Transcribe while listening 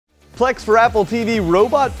Plex for Apple TV,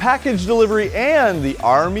 robot package delivery, and the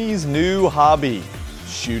Army's new hobby,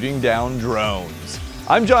 shooting down drones.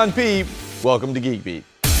 I'm John P. Welcome to Geek Beat.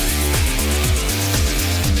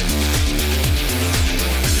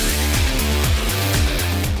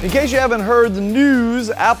 In case you haven't heard the news,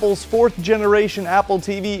 Apple's 4th generation Apple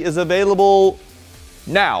TV is available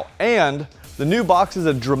now, and the new box is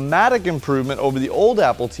a dramatic improvement over the old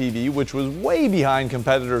Apple TV, which was way behind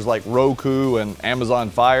competitors like Roku and Amazon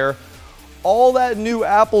Fire. All that new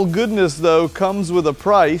Apple goodness, though, comes with a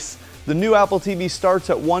price. The new Apple TV starts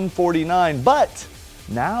at $149, but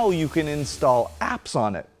now you can install apps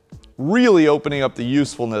on it, really opening up the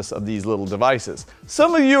usefulness of these little devices.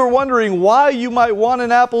 Some of you are wondering why you might want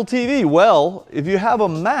an Apple TV. Well, if you have a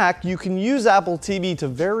Mac, you can use Apple TV to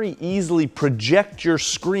very easily project your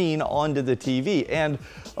screen onto the TV. And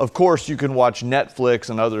of course, you can watch Netflix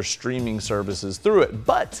and other streaming services through it.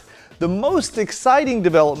 But the most exciting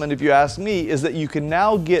development, if you ask me, is that you can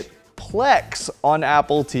now get Plex on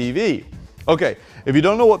Apple TV. Okay, if you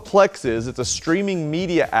don't know what Plex is, it's a streaming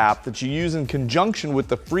media app that you use in conjunction with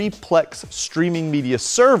the free Plex streaming media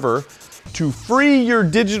server to free your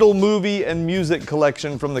digital movie and music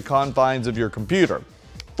collection from the confines of your computer.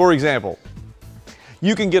 For example,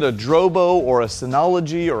 you can get a Drobo or a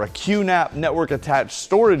Synology or a QNAP network-attached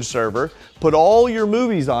storage server, put all your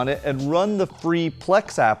movies on it, and run the free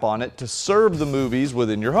Plex app on it to serve the movies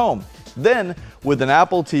within your home. Then, with an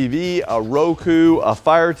Apple TV, a Roku, a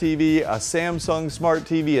Fire TV, a Samsung Smart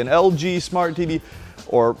TV, an LG Smart TV,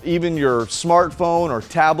 or even your smartphone or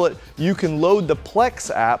tablet, you can load the Plex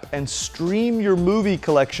app and stream your movie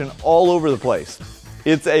collection all over the place.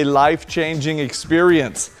 It's a life-changing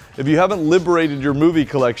experience. If you haven't liberated your movie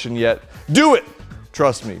collection yet, do it!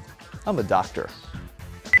 Trust me, I'm a doctor.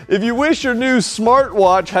 If you wish your new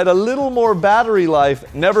smartwatch had a little more battery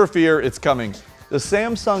life, never fear, it's coming. The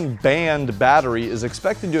Samsung Band battery is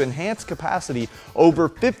expected to enhance capacity over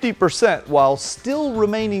 50% while still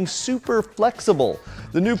remaining super flexible.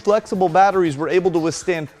 The new flexible batteries were able to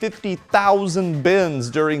withstand 50,000 bends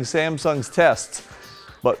during Samsung's tests.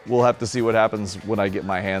 But we'll have to see what happens when I get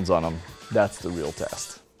my hands on them. That's the real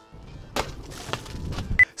test.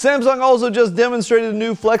 Samsung also just demonstrated a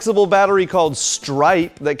new flexible battery called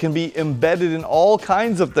Stripe that can be embedded in all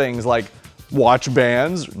kinds of things like watch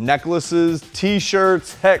bands, necklaces,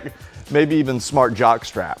 t-shirts, heck, maybe even smart jock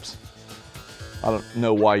straps. I don't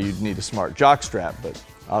know why you'd need a smart jock strap, but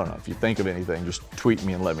I don't know. If you think of anything, just tweet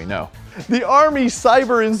me and let me know. The Army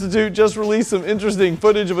Cyber Institute just released some interesting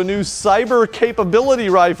footage of a new cyber capability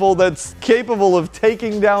rifle that's capable of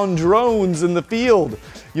taking down drones in the field.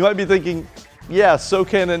 You might be thinking, yeah, so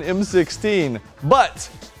can an M16, but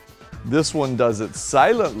this one does it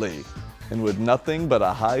silently and with nothing but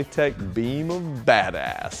a high-tech beam of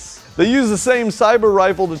badass. They use the same cyber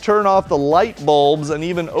rifle to turn off the light bulbs and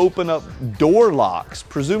even open up door locks.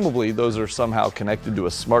 Presumably, those are somehow connected to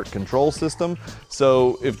a smart control system.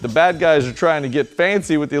 So if the bad guys are trying to get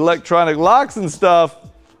fancy with the electronic locks and stuff,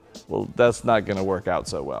 well, that's not gonna work out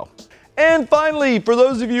so well. And finally, for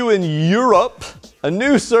those of you in Europe, a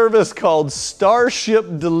new service called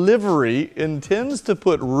Starship Delivery intends to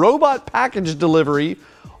put robot package delivery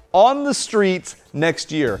on the streets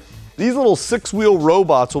next year. These little 6-wheel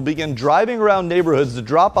robots will begin driving around neighborhoods to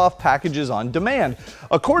drop off packages on demand.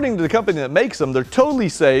 According to the company that makes them, they're totally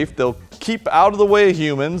safe, they'll keep out of the way of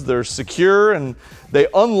humans, they're secure, and they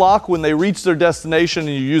unlock when they reach their destination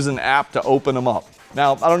and you use an app to open them up.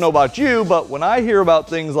 Now, I don't know about you, but when I hear about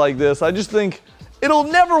things like this, I just think it'll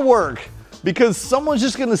never work because someone's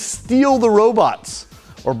just gonna steal the robots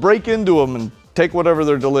or break into them and take whatever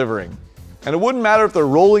they're delivering. And it wouldn't matter if they're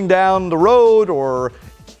rolling down the road or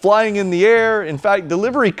flying in the air. In fact,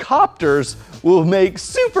 delivery copters will make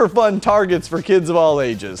super fun targets for kids of all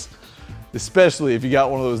ages, especially if you got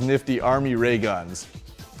one of those nifty Army ray guns.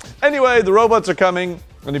 Anyway, the robots are coming,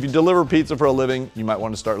 and if you deliver pizza for a living, you might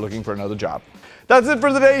want to start looking for another job. That's it for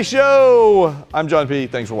today's show. I'm John P.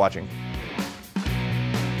 Thanks for watching.